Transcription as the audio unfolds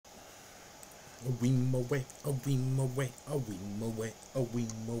A weem away, a weem away, a weem away, a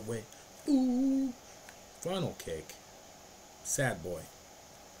weem away. Ooh. Funnel cake. Sad boy.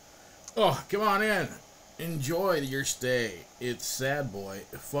 Oh, come on in. Enjoy your stay. It's Sad Boy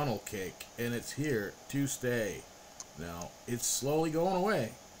Funnel Cake, and it's here to stay. Now, it's slowly going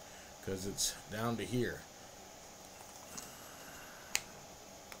away, because it's down to here.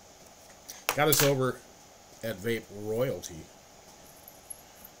 Got us over at Vape Royalty.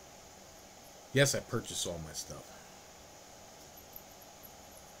 Yes, I purchased all my stuff.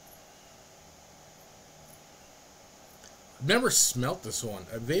 I've never smelt this one.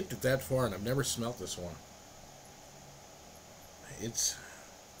 I've vaped it that far, and I've never smelt this one. It's...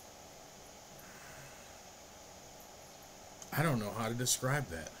 I don't know how to describe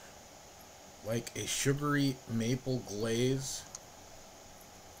that. Like a sugary maple glaze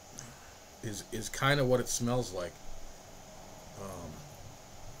is kind of what it smells like.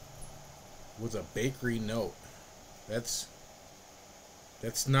 With a bakery note. That's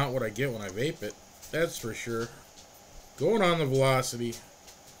not what I get when I vape it. That's for sure. Going on the velocity.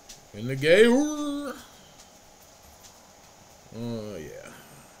 In the gay. Oh yeah.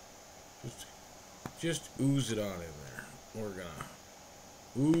 Just ooze it on in there. We're gonna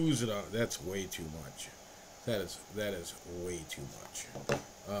ooze it on. That's way too much. That is way too much.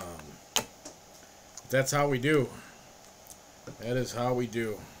 That's how we do. That is how we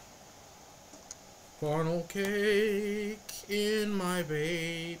do. Funnel cake in my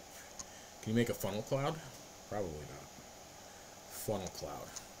vape. Can you make a funnel cloud? Probably not. Funnel cloud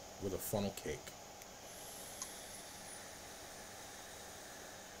with a funnel cake.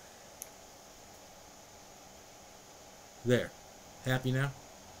 There. Happy now?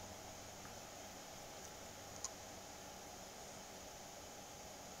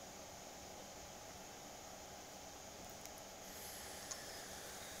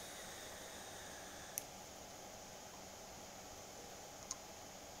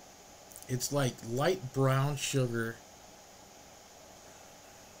 It's like light brown sugar.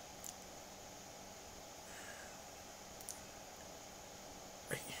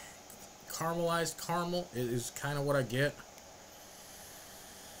 Caramelized caramel is kind of what I get.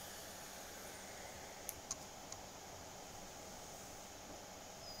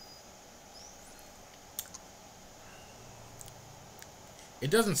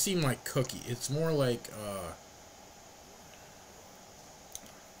 It doesn't seem like cookie. It's more like,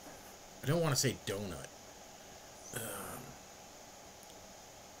 I don't want to say donut.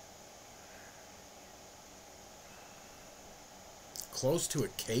 Close to a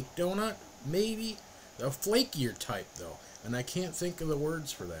cake donut, maybe? A flakier type, though. And I can't think of the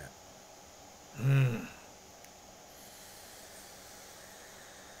words for that.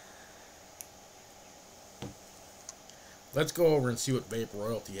 Let's go over and see what Vape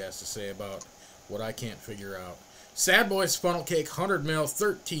Royalty has to say about what I can't figure out. Sad Boy's Funnel Cake 100 ml,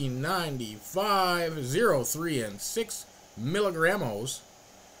 $13.95, 03 and 6 milligramos.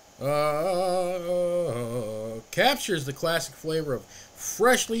 Captures the classic flavor of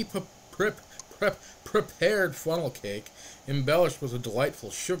freshly prepared funnel cake, embellished with a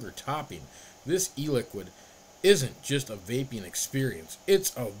delightful sugar topping. This e-liquid isn't just a vaping experience.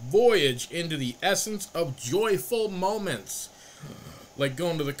 It's a voyage into the essence of joyful moments. Like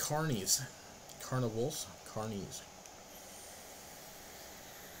going to the carnies. Carnivals? Carnies.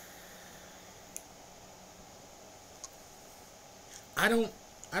 I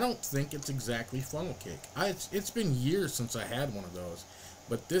don't think it's exactly funnel cake. It's been years since I had one of those.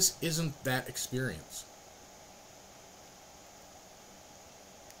 But this isn't that experience.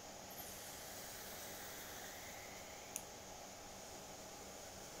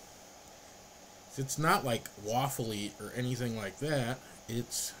 It's not like waffly or anything like that.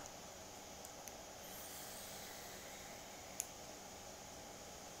 It's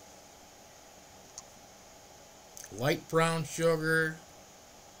light brown sugar,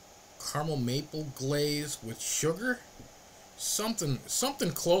 caramel maple glaze with sugar, something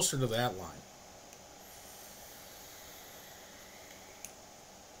closer to that line.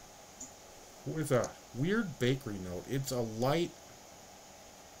 With a weird bakery note. It's a light,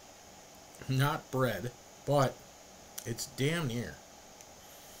 not bread, but it's damn near.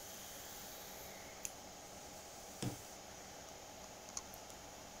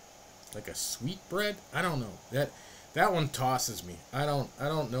 Like a sweet bread? I don't know. That one tosses me. I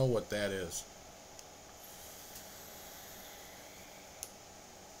don't know what that is.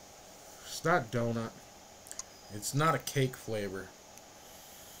 It's not donut. It's not a cake flavor.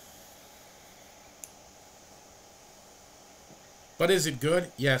 But is it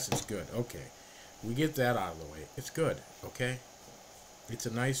good? Yes, it's good. Okay. We get that out of the way. It's good, okay? It's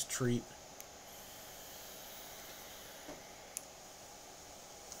a nice treat.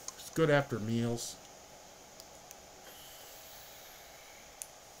 It's good after meals.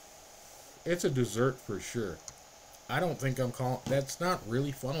 It's a dessert for sure. I don't think I'm calling... That's not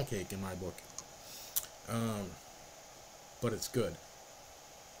really funnel cake in my book. But it's good.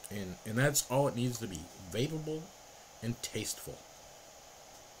 And that's all it needs to be. Vapeable and tasteful.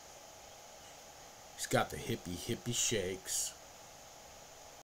 He's got the hippie shakes.